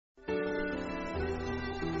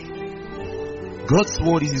God's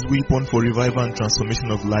word is his weapon for revival and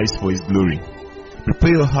transformation of lives for his glory.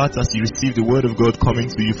 Prepare your heart as you receive the word of God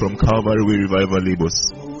coming to you from Calvary Way Revival Labels.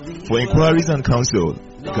 For inquiries and counsel,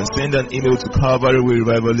 you can send an email to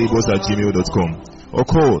calvarywayrevivalabels@gmail.com or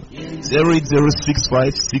call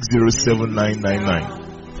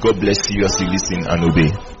 08065607999. God bless you as you listen and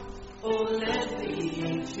obey.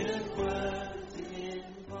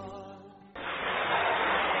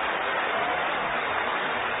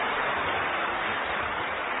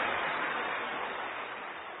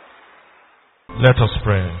 Let us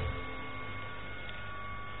pray.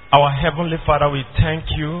 Our Heavenly Father, we thank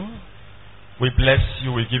you, we bless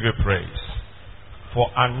you, we give you praise for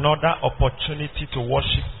another opportunity to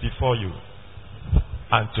worship before you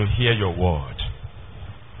and to hear your word.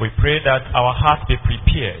 We pray that our hearts be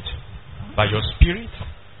prepared by your Spirit,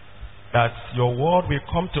 that your word will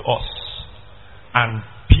come to us and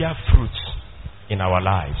bear fruit in our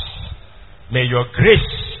lives. May your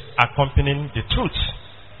grace accompany the truth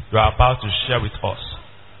you are about to share with us,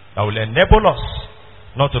 that will enable us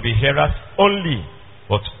not to be hearers only,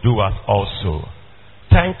 but doers also.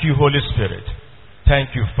 Thank you, Holy Spirit.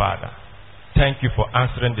 Thank you, Father. Thank you for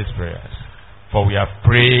answering these prayers. For we have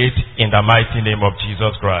prayed in the mighty name of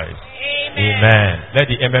Jesus Christ. Amen. Let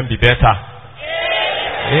the amen be better.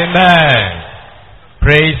 Amen.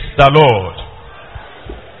 Praise the Lord.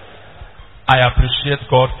 I appreciate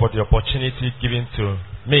God for the opportunity given to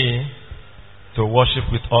me to worship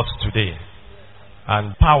with us today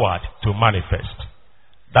and powered to manifest.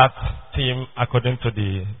 That theme, according to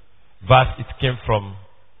the verse, it came from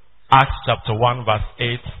Acts chapter 1 verse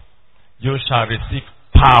 8. You shall receive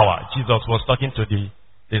power. Jesus was talking to the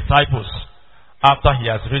disciples after he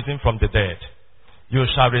has risen from the dead. You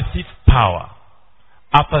shall receive power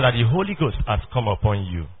after that the Holy Ghost has come upon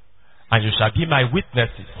you. And you shall be my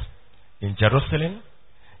witnesses in Jerusalem,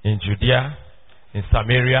 in Judea, in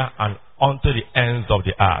Samaria, and unto the ends of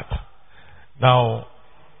the earth. Now,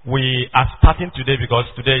 we are starting today because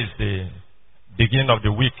today is the beginning of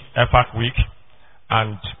the week, EPHAC week,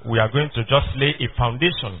 and we are going to just lay a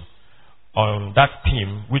foundation on that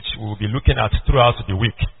theme which we will be looking at throughout the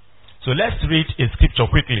week. So let's read a scripture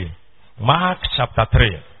quickly. Mark chapter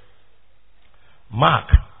 3.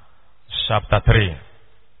 Mark chapter 3.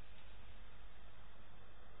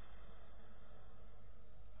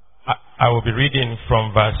 I will be reading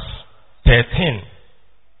from verse 13.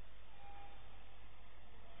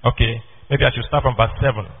 Okay, maybe I should start from verse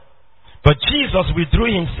 7. But Jesus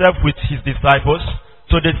withdrew himself with his disciples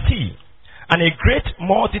to the sea, and a great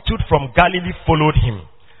multitude from Galilee followed him,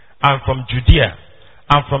 and from Judea,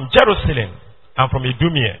 and from Jerusalem, and from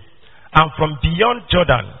Idumea, and from beyond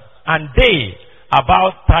Jordan, and they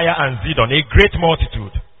about Tyre and Zidon, a great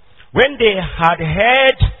multitude. When they had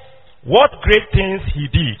heard what great things he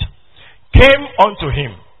did, came unto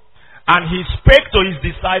him, and he spake to his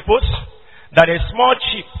disciples that a small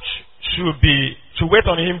sheep should wait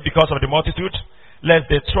on him because of the multitude, lest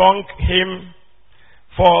they throng him.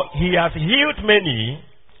 For he has healed many,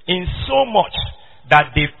 in so much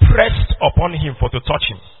that they pressed upon him for to touch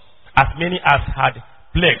him, as many as had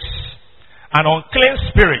plagues. An unclean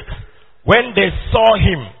spirit, when they saw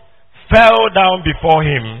him, fell down before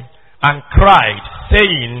him and cried,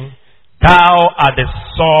 saying, Thou art the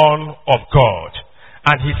Son of God.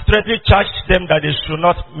 And he straightly charged them that they should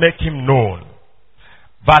not make him known.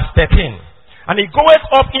 Verse 13. And he goeth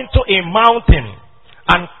up into a mountain,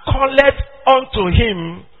 and calleth unto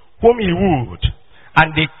him whom he would.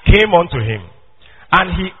 And they came unto him.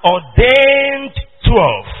 And he ordained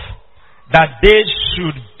 12, that they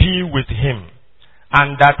should be with him,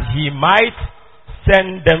 and that he might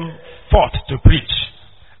send them forth to preach,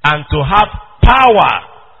 and to have power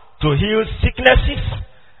to heal sicknesses,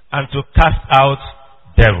 and to cast out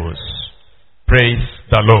devils. Praise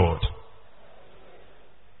the Lord.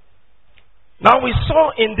 Now we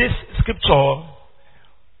saw in this scripture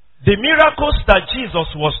the miracles that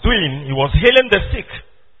Jesus was doing. He was healing the sick.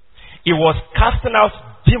 He was casting out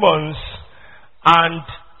demons. And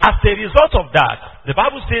as a result of that, the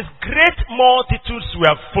Bible says great multitudes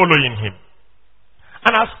were following him.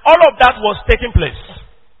 And as all of that was taking place,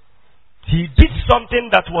 he did something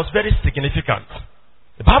that was very significant.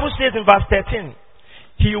 The Bible says in verse 13,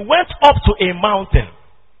 he went up to a mountain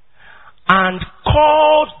and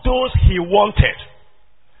called those he wanted.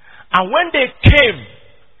 And when they came,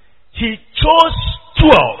 he chose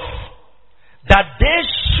 12 that they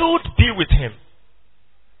should be with him.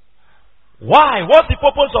 Why? What's the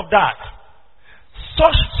purpose of that?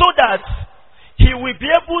 So that he will be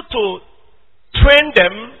able to train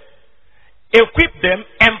them, equip them,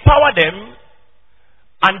 empower them,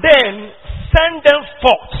 and then send them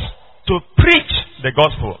forth to to preach the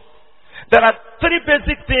gospel. There are three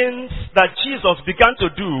basic things that Jesus began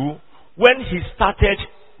to do when he started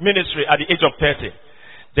ministry at the age of 30.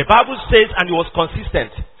 The Bible says, and he was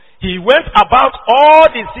consistent. He went about all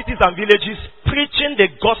the cities and villages preaching the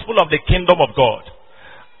gospel of the kingdom of God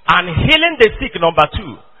and healing the sick, number 2,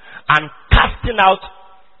 and casting out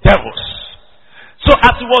devils. So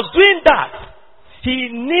as he was doing that, he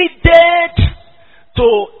needed to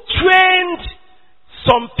train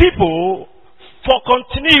some people for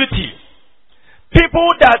continuity. People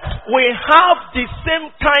that will have the same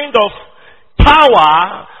kind of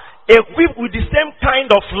power, equipped with the same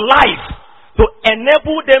kind of life to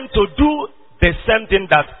enable them to do the same thing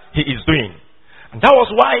that he is doing. And that was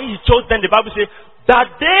why he chose them, the Bible says, that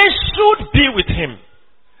they should be with him.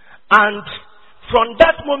 And from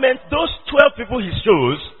that moment, those 12 people he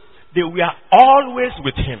chose, they were always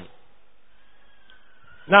with him.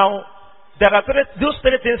 Now, those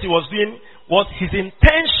three things he was doing was his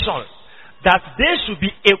intention that they should be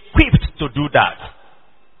equipped to do that.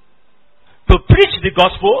 To preach the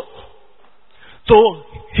gospel, to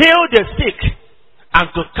heal the sick, and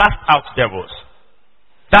to cast out devils.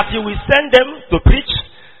 That he will send them to preach,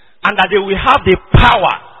 and that they will have the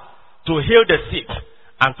power to heal the sick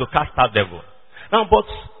and to cast out devils. Now, but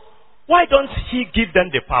why don't he give them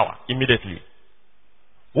the power immediately?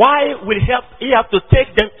 Why will he have to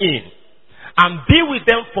take them in and be with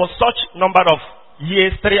them for such number of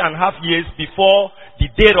years, 3.5 years before the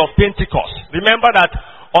day of Pentecost? Remember that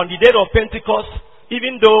on the day of Pentecost,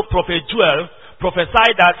 even though Prophet Joel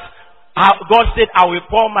prophesied that God said, I will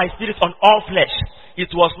pour my spirit on all flesh,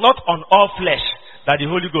 it was not on all flesh that the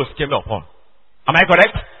Holy Ghost came upon. Am I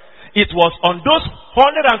correct? It was on those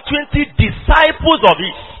 120 disciples of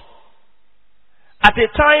his. At a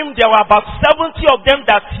time, there were about 70 of them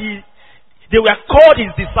that they were called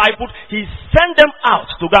his disciples. He sent them out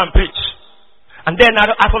to go and preach. And then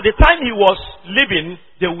as of the time he was leaving,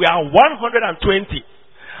 there were 120.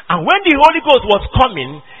 And when the Holy Ghost was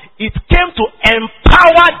coming, it came to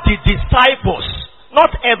empower the disciples,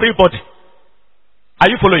 not everybody. Are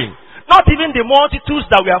you following? Not even the multitudes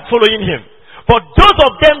that were following him. But those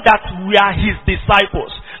of them that were his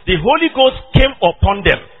disciples, the Holy Ghost came upon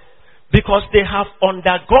them because they have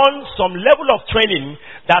undergone some level of training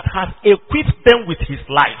that has equipped them with his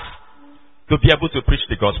life to be able to preach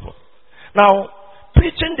the gospel. Now,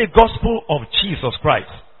 preaching the gospel of Jesus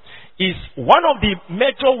Christ is one of the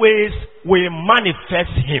major ways we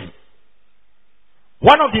manifest him.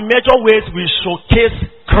 One of the major ways we showcase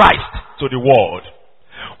Christ to the world.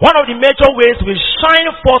 One of the major ways we shine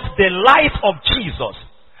forth the light of Jesus.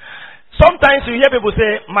 Sometimes you hear people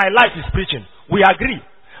say, my life is preaching. We agree.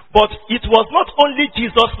 But it was not only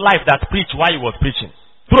Jesus' life that preached while he was preaching.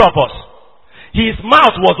 Two of us. His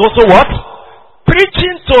mouth was also what?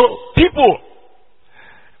 Preaching to people.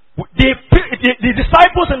 The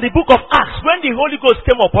disciples in the book of Acts, when the Holy Ghost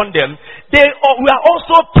came upon them, they were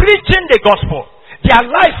also preaching the gospel. Their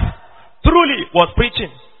life truly was preaching.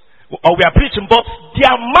 Or we are preaching, but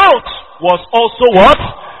their mouth was also what?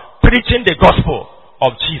 Preaching the gospel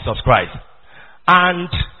of Jesus Christ. And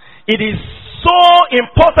it is so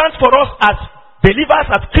important for us as believers,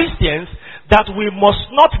 as Christians, that we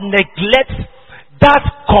must not neglect that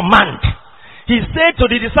command. He said to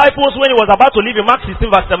the disciples when he was about to leave in Mark 16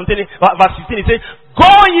 verse 16, he said,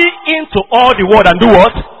 go ye into all the world and do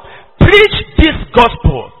what? Preach this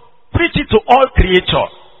gospel. Preach it to all creature.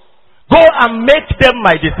 Go and make them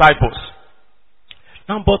my disciples.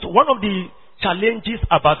 Now, but one of the challenges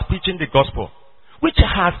about preaching the gospel, which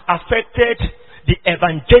has affected the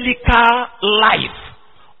evangelical life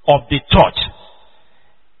of the church,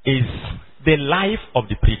 is the life of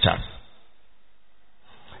the preachers.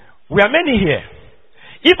 We are many here.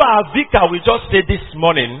 If our vicar will just say this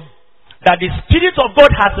morning that the Spirit of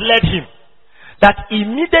God has led him, that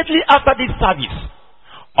immediately after this service,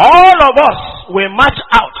 all of us will march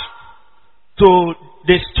out to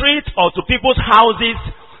the street or to people's houses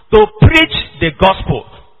to preach the gospel.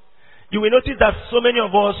 You will notice that so many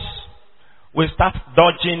of us will start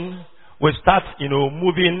dodging, will start,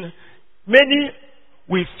 moving. Many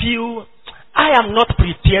will feel, I am not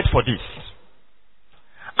prepared for this.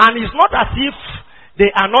 And it's not as if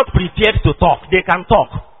they are not prepared to talk. They can talk.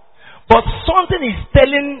 But something is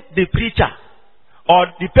telling the preacher or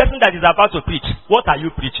the person that is about to preach, what are you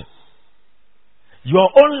preaching? Your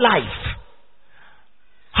own life.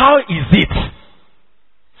 How is it?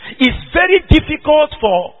 It's very difficult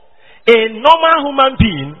for a normal human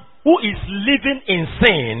being who is living in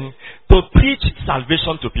sin to preach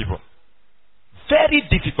salvation to people. Very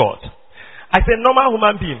difficult. I say normal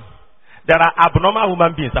human being. There are abnormal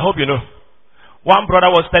human beings. I hope you know. One brother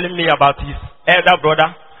was telling me about his elder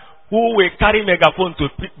brother who will carry megaphone to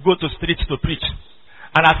go to streets to preach.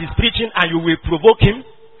 And as he's preaching and you will provoke him,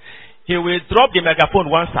 he will drop the megaphone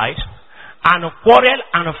one side and quarrel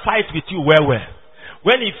and fight with you well.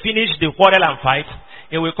 When he finished the quarrel and fight,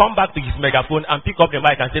 he will come back to his megaphone and pick up the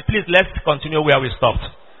mic and say, please, let's continue where we stopped.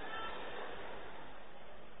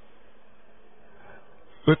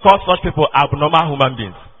 We call such people abnormal human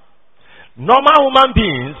beings. Normal human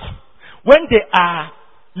beings, when they are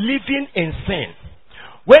living in sin,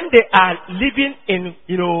 when they are living in,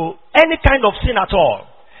 any kind of sin at all,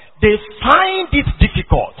 they find it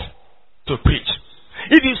difficult to preach.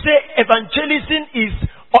 If you say evangelism is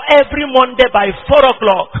every Monday by 4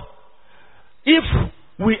 o'clock, if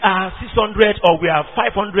we are 600 or we are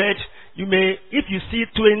 500, if you see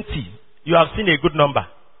 20, you have seen a good number.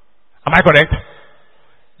 Am I correct?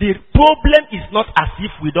 The problem is not as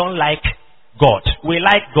if we don't like God. We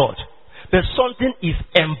like God. But something is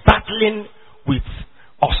embattling with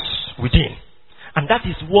us within. And that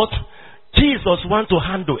is what Jesus wants to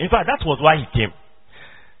handle. In fact, that was why he came.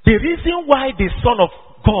 The reason why the Son of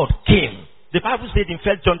God came, the Bible said in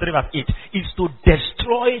 1 John 3 verse 8, is to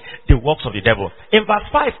destroy the works of the devil. In verse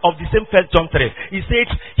 5 of the same 1 John 3, he said,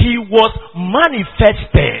 he was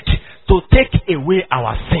manifested to take away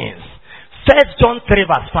our sins. 1 John 3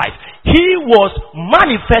 verse 5, he was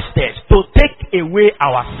manifested to take away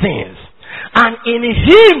our sins. And in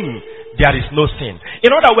him, there is no sin. In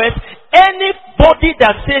other words, anybody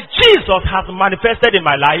that says Jesus has manifested in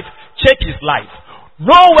my life, check his life.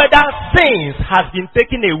 Know whether sins has been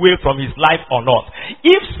taken away from his life or not.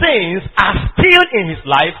 If sins are still in his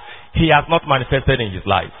life, he has not manifested in his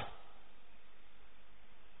life.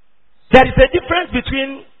 There is a difference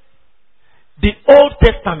between the Old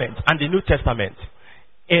Testament and the New Testament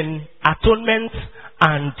in atonement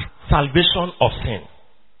and salvation of sin.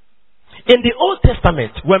 In the Old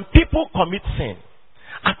Testament, when people commit sin,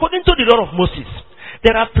 according to the law of Moses,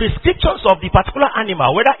 there are prescriptions of the particular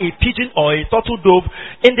animal, whether a pigeon or a turtle dove.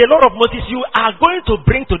 In the law of Moses, you are going to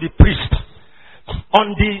bring to the priest.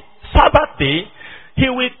 On the Sabbath day, he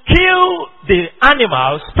will kill the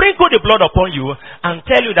animal, sprinkle the blood upon you, and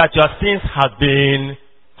tell you that your sins have been.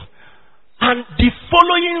 And the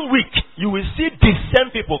following week, you will see the same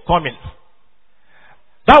people coming.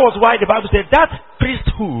 That was why the Bible said that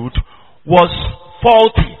priesthood was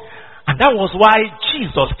faulty. And that was why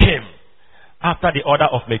Jesus came after the order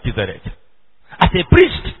of Melchizedek as a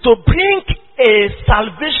priest to bring a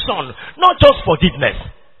salvation, not just forgiveness.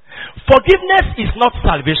 Forgiveness is not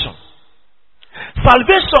salvation.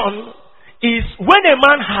 Salvation is when a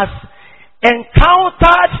man has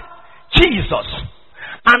encountered Jesus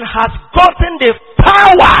and has gotten the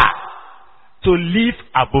power to live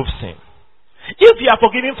above sin. If you are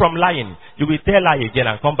forgiven from lying, you will tell lie again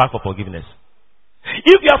and come back for forgiveness.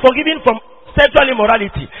 If you are forgiven from sexual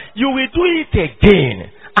immorality, you will do it again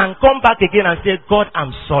and come back again and say, God,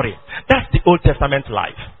 I'm sorry. That's the Old Testament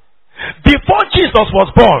life. Before Jesus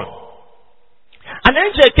was born, an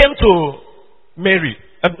angel came to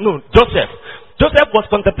Joseph. Joseph was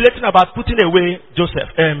contemplating about putting away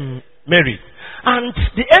Mary. And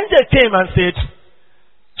the angel came and said,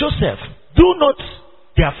 Joseph, do not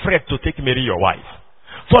be afraid to take Mary your wife.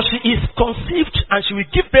 For she is conceived and she will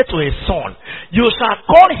give birth to a son. You shall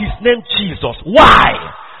call his name Jesus. Why?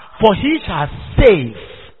 For he shall save,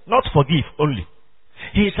 not forgive only.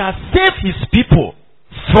 He shall save his people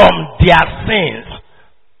from their sins.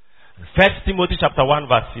 1 Timothy chapter 1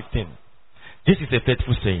 verse 15. This is a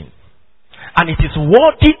faithful saying. And it is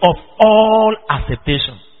worthy of all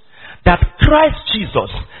acceptation that Christ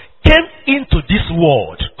Jesus came into this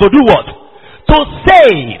world to do what? To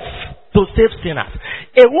save sinners.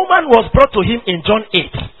 A woman was brought to him in John 8.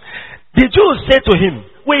 The Jews said to him,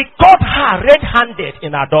 we caught her red-handed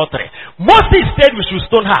in adultery. Moses said we should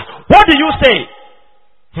stone her. What do you say?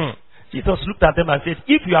 Jesus looked at them and said,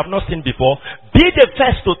 if you have not sinned before, be the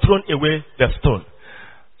first to throw away the stone.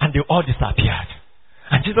 And they all disappeared.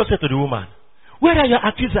 And Jesus said to the woman, where are your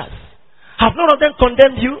accusers? Have none of them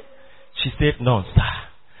condemned you? She said, no, sir.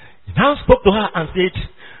 He now spoke to her and said,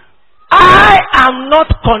 I am not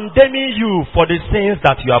condemning you for the sins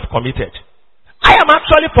that you have committed. I am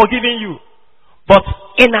actually forgiving you. But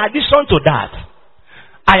in addition to that,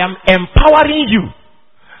 I am empowering you.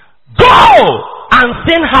 Go and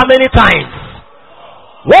sin how many times?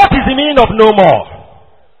 What is the meaning of no more?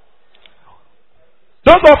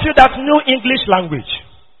 Those of you that know English language,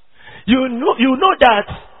 you know that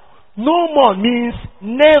no more means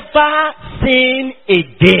never sin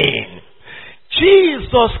again.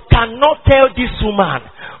 Jesus cannot tell this woman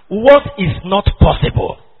what is not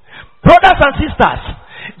possible. Brothers and sisters,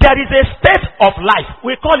 there is a state of life.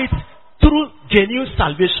 We call it true genuine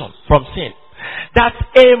salvation from sin. That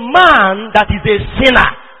a man that is a sinner,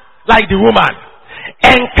 like the woman,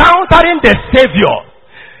 encountering the Savior,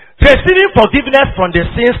 receiving forgiveness from the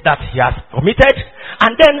sins that he has committed,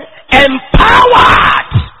 and then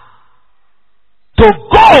empowered to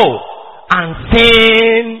go and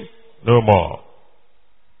sin no more.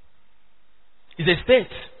 It's a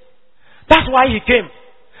state. That's why he came.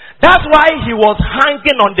 That's why he was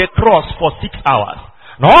hanging on the cross for 6 hours.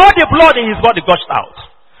 And all the blood in his body gushed out.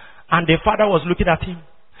 And the Father was looking at him.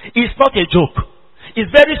 It's not a joke. It's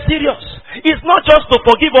very serious. It's not just to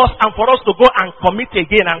forgive us and for us to go and commit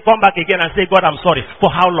again and come back again and say, God, I'm sorry. For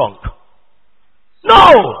how long? No!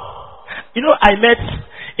 You know, I met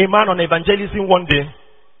a man on evangelism one day.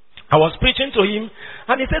 I was preaching to him,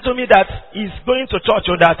 and he said to me that he's going to church,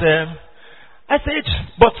 or that I said,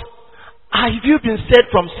 but have you been saved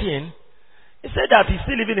from sin? He said that he's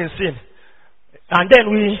still living in sin. And then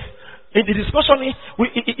in the discussion,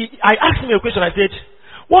 I asked him a question. I said,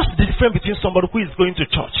 what's the difference between somebody who is going to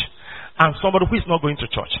church and somebody who is not going to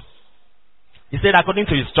church? He said, according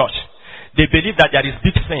to his church, they believe that there is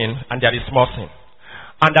big sin and there is small sin.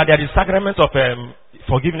 And that there is sacrament of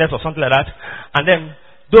forgiveness or something like that. And then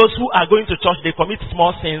those who are going to church, they commit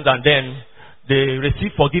small sins and then they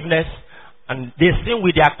receive forgiveness and they sin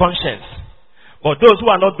with their conscience. But those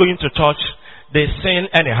who are not going to church, they sin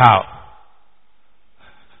anyhow.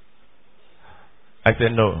 I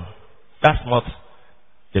said, no, that's not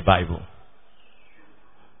the Bible.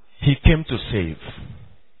 He came to save.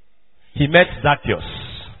 He met Zacchaeus.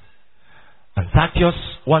 And Zacchaeus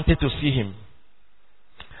wanted to see him.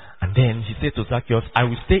 And then he said to Zacchaeus, I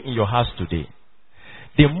will stay in your house today.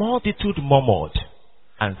 The multitude murmured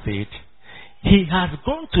and said, he has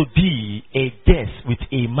gone to be a guest with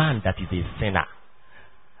a man that is a sinner.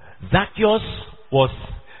 Zacchaeus was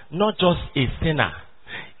not just a sinner.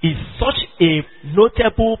 He's such a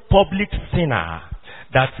notable public sinner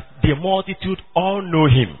that the multitude all know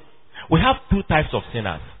him. We have two types of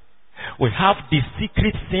sinners. We have the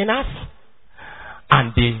secret sinners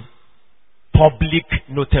and the public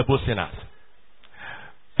notable sinners.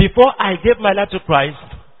 Before I gave my life to Christ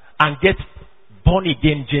and get born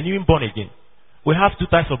again, genuine born again, we have two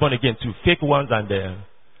types of born again too, fake ones and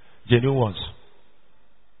genuine ones.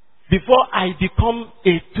 Before I become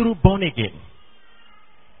a true born again,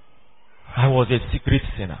 I was a secret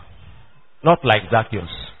sinner. Not like Zacchaeus.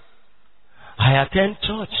 I attend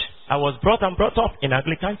church. I was brought up in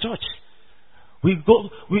Anglican church.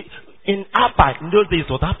 In Appa, in those days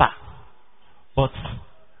it was Appa. But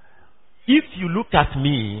if you look at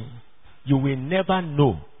me, you will never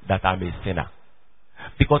know that I'm a sinner.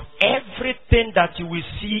 Because everything that you will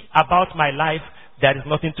see about my life, there is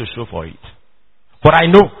nothing to show for it. But I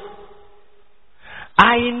know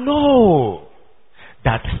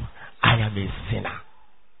that I am a sinner.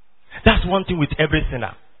 That's one thing with every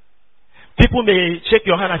sinner. People may shake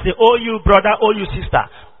your hand and say, oh you brother, oh you sister,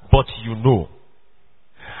 but you know.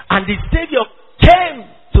 And the Savior came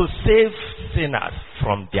to save sinners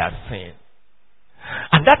from their sin.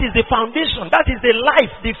 And that is the foundation. That is the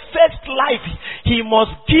life, the first life he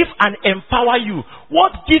must give and empower you.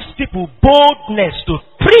 What gives people boldness to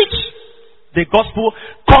preach the gospel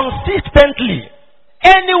consistently,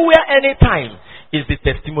 anywhere, anytime, is the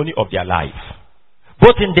testimony of their life.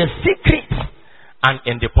 Both in the secret and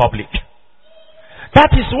in the public. That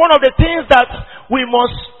is one of the things that we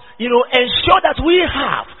must, ensure that we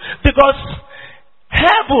have. Because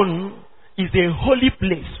heaven is a holy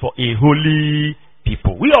place for a holy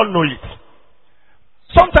people. We all know it.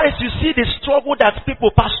 Sometimes you see the struggle that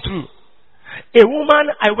people pass through. A woman,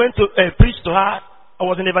 I went to preach to her. I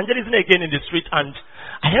was in evangelism again in the street, and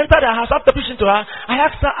I entered her house. After preaching to her, I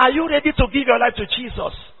asked her, are you ready to give your life to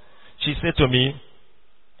Jesus? She said to me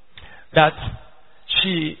that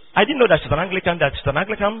I didn't know that she's an Anglican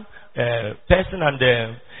person, and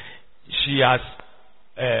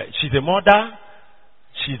she's a mother.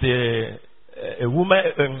 She's a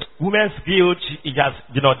woman, women's guild. She has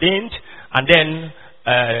been ordained, and then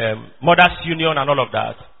mothers union and all of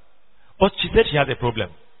that. But she said she has a problem.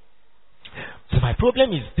 So my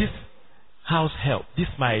problem is this house help. This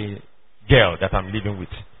my girl that I'm living with.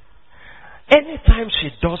 Anytime she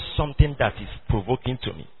does something that is provoking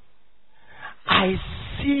to me, I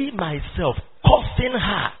see myself cursing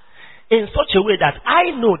her in such a way that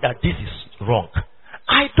I know that this is wrong.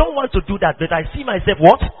 I don't want to do that, but I see myself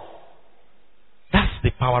what? That's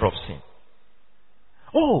the power of sin.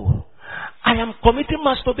 Oh, I am committing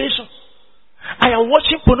masturbation. I am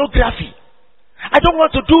watching pornography. I don't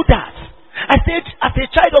want to do that. I said, as a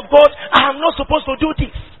child of God, I am not supposed to do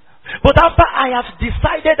this. But after I have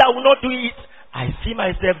decided I will not do it, I see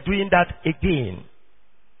myself doing that again.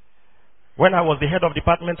 When I was the head of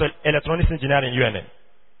department of electronics engineering in UNN,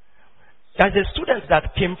 there's a student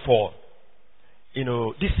that came for,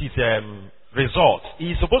 this is results.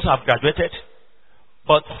 He's supposed to have graduated,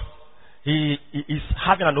 but he is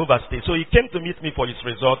having an overstay. So he came to meet me for his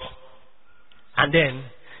results. And then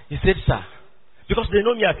he said, sir, because they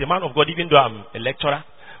know me as a man of God, even though I'm a lecturer,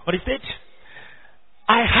 but he said,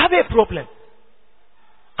 I have a problem.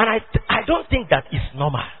 And I don't think that is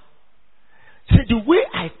normal. He said, the way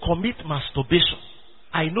I commit masturbation,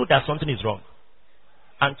 I know that something is wrong.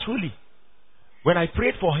 And truly, when I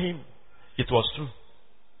prayed for him, it was true.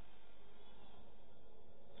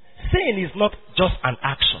 Sin is not just an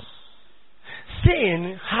action.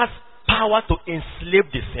 Sin has power to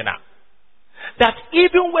enslave the sinner. That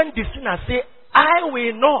even when the sinner say, I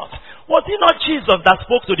will not. Was it not Jesus that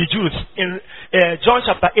spoke to the Jews in John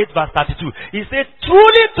chapter 8 verse 32? He said,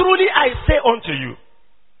 truly, truly I say unto you,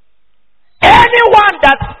 anyone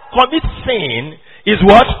that commits sin is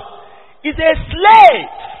what? Is a slave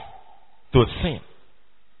to sin.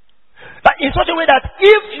 But in such a way that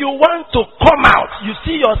if you want to come out, you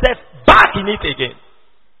see yourself back in it again.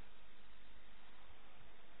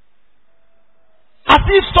 As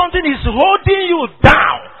if something is holding you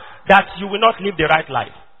down, that you will not live the right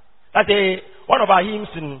life. That's one of our hymns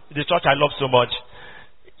in the church I love so much.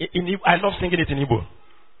 I love singing it in Igbo.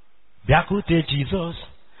 Biakute Jesus,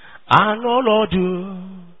 anolodu,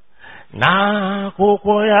 na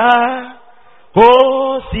kokoya,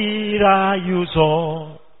 kosira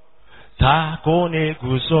yuso, takone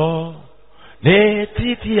guso,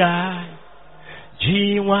 netitiai,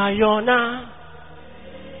 jiwayona.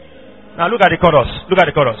 Now look at the chorus. Look at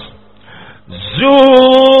the chorus. Zukonka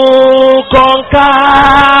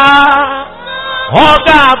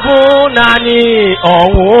Ogabunani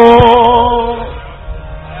Owo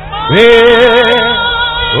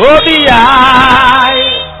Obiai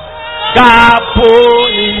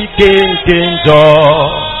Kapuni Kenkenjo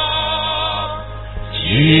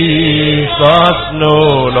Jesus no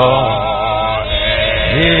Lord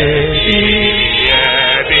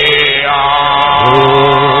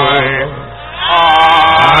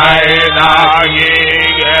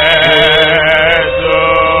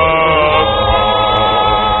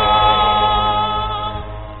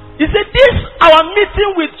He said, this our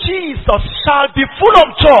meeting with Jesus shall be full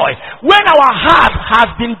of joy when our heart has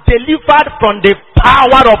been delivered from the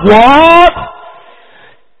power of what?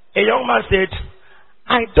 A young man said,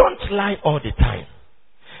 I don't lie all the time.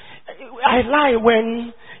 I lie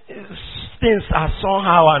when things are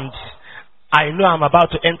somehow and I know I'm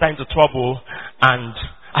about to enter into trouble and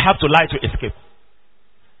I have to lie to escape.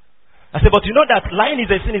 I said, but you know that lying is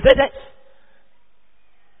a sin. He said that.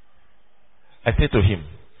 I said to him,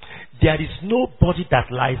 there is nobody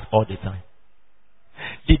that lies all the time.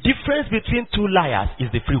 The difference between two liars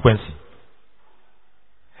is the frequency.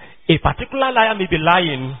 A particular liar may be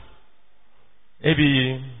lying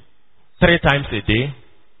maybe 3 times a day.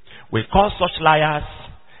 We call such liars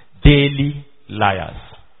daily liars.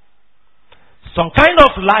 Some kind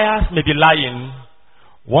of liars may be lying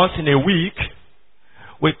once in a week.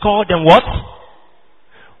 We call them what?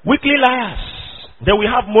 Weekly liars. Then we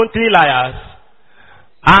have monthly liars,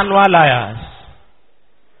 annual liars,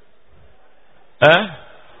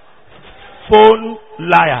 phone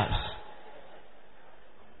liars.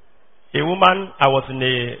 A woman, I was in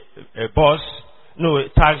a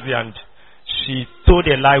taxi, and she told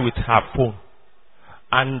a lie with her phone.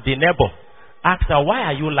 And the neighbor asked her, why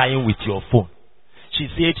are you lying with your phone? She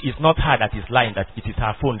said, it's not her that is lying, that it is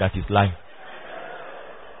her phone that is lying.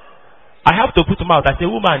 I have to put him out. I say,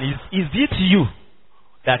 woman, is it you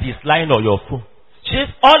that is lying on your phone? She says,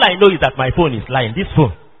 all I know is that my phone is lying. This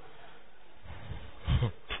phone.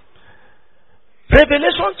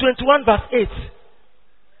 Revelation 21 verse 8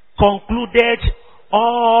 concluded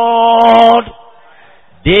all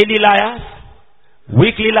daily liars,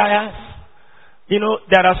 weekly liars. You know,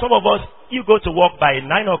 there are some of us, you go to work by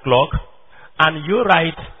 9 o'clock and you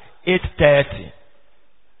write 8:30.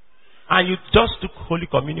 And you just took Holy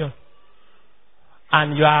Communion.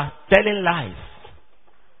 And you are telling lies.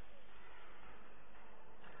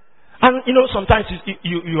 And you know, sometimes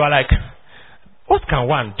you are like, what can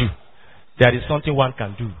one do? There is something one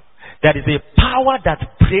can do. There is a power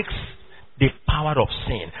that breaks the power of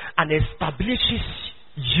sin and establishes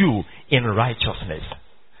you in righteousness.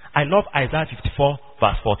 I love Isaiah 54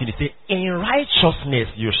 verse 14. It says, in righteousness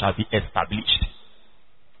you shall be established.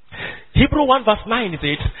 Hebrew 1 verse 9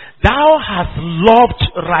 says, thou hast loved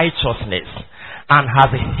righteousness and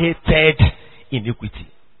hast hated iniquity.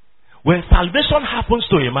 When salvation happens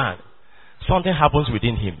to a man, something happens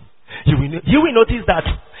within him. You will notice that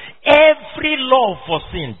every law for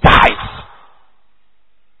sin dies.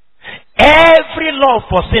 Every law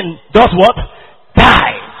for sin does what?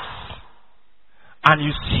 Dies. And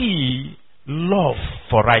you see love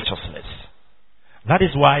for righteousness. That is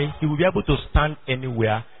why he will be able to stand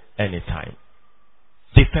anywhere, anytime.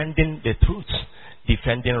 Defending the truth.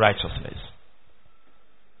 Defending righteousness.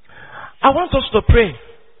 I want us to pray.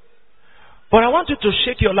 But I want you to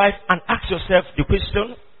shake your life and ask yourself the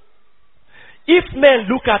question. If men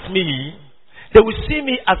look at me, they will see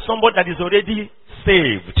me as somebody that is already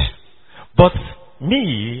saved. But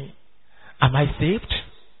me, am I saved?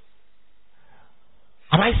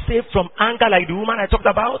 Am I saved from anger like the woman I talked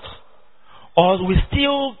about? Or we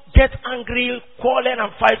still get angry, quarrel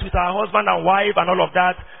and fight with our husband and wife and all of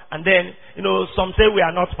that. And then, some say we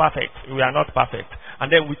are not perfect. We are not perfect.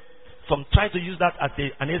 And then some try to use that as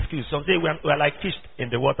an excuse. Some say we are like fish in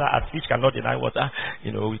the water, as fish cannot deny water.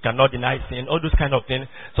 We cannot deny sin. All those kind of things.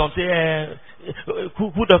 Some say,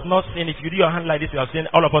 who does not sin? If you do your hand like this, you are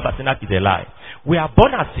saying all of us are sinners. Is a lie. We are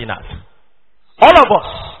born as sinners. All of us.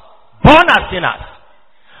 Born as sinners.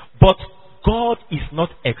 But God is not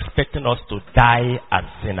expecting us to die as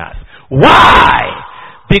sinners. Why?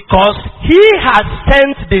 Because He has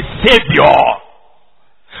sent the Savior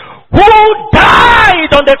who died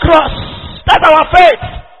on the cross. That's our faith.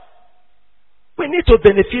 We need to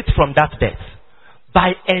benefit from that death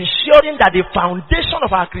by ensuring that the foundation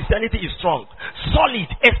of our Christianity is strong, solid,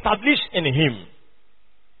 established in Him.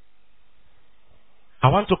 I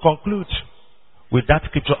want to conclude with that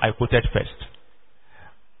scripture I quoted first.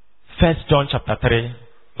 1 John chapter 3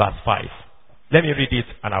 verse 5. Let me read it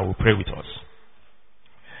and I will pray with us.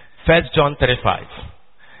 1 John 3:5.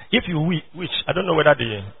 If you wish, I don't know whether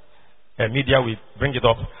the media will bring it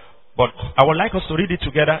up, but I would like us to read it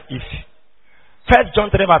together. If 1 John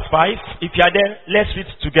 3 verse 5, if you are there, let's read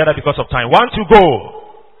together because of time. 1 to go.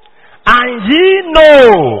 And ye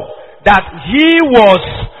know that He was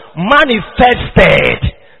manifested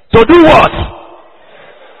to do what?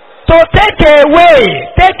 To take away.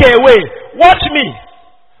 Watch me.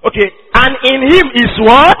 Okay, and in Him is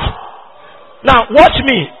what? Now, watch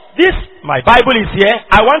me. This, my Bible is here.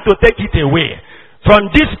 I want to take it away from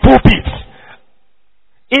this pulpit.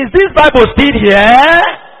 Is this Bible still here?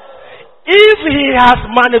 If He has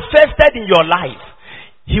manifested in your life,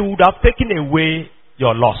 He would have taken away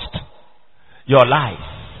your lust, your lies,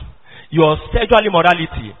 your sexual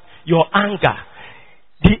immorality, your anger.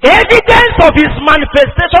 The evidence of His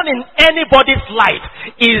manifestation in anybody's life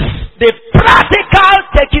is the practical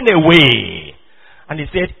taking away. And He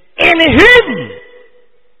said, in Him.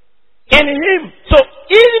 In Him. So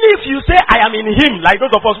even if you say, I am in Him, like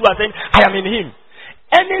those of us who are saying, I am in Him.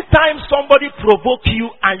 Anytime somebody provoke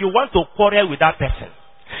you and you want to quarrel with that person,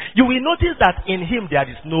 you will notice that in Him there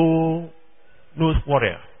is no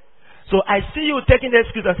quarrel. So I see you taking the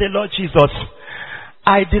excuse and say, Lord Jesus,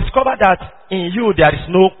 I discovered that in You there is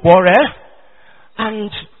no quarrel,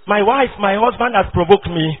 and my wife, my husband has provoked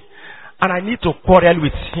me, and I need to quarrel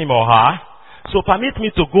with him or her. So permit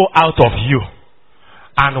me to go out of You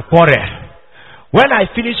and quarrel. When I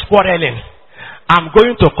finish quarreling, I'm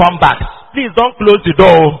going to come back. Please don't close the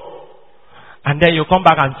door. And then you come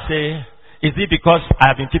back and say, is it because I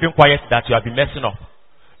have been keeping quiet that you have been messing up?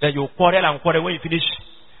 Then you quarrel and quarrel. When you finish,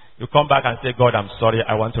 you come back and say, God, I'm sorry,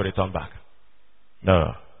 I want to return back.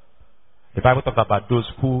 No. The Bible talks about those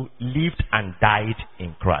who lived and died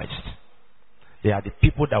in Christ. They are the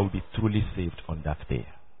people that will be truly saved on that day.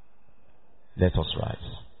 Let us rise.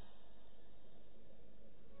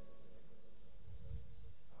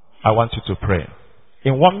 I want you to pray.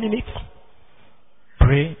 In 1 minute,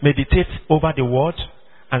 pray, meditate over the word,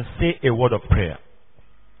 and say a word of prayer.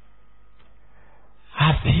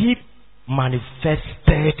 Has He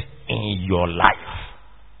manifested in your life?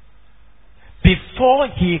 Before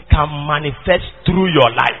He can manifest through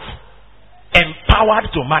your life, empowered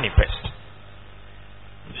to manifest,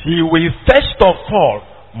 He will first of all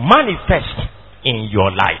manifest in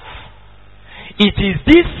your life. It is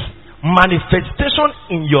this manifestation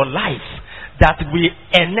in your life that will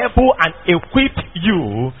enable and equip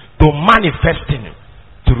you to manifesting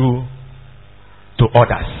through to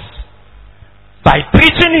others. By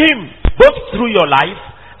preaching Him both through your life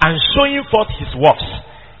and showing forth His works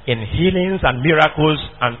in healings and miracles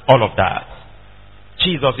and all of that.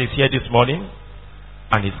 Jesus is here this morning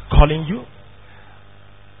and is calling you.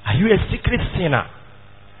 Are you a secret sinner?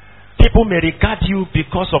 People may regard you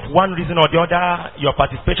because of one reason or the other, your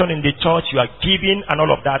participation in the church, you are giving and all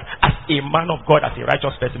of that, as a man of God, as a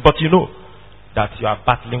righteous person. But you know that you are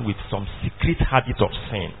battling with some secret habit of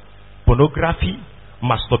sin. pornography,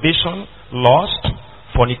 masturbation, lust,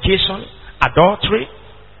 fornication, adultery.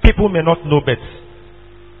 People may not know, but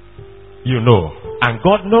you know. And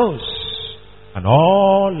God knows. And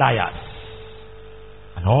all liars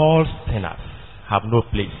and all sinners have no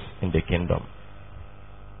place in the kingdom.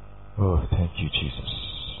 Oh, thank you, Jesus.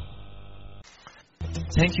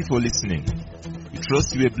 Thank you for listening. We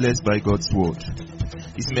trust you were blessed by God's word.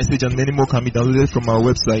 This message and many more can be downloaded from our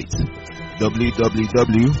website,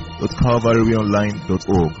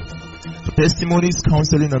 www.calvarywayonline.org. For testimonies,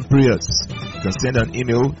 counseling, and prayers, you can send an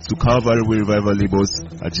email to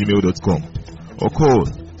calvarywayrevivalabels@gmail.com or call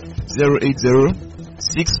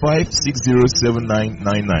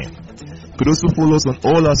 080-6560-7999. You could also follow us on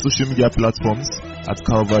all our social media platforms at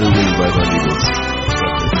Calvary Way Revival Labels.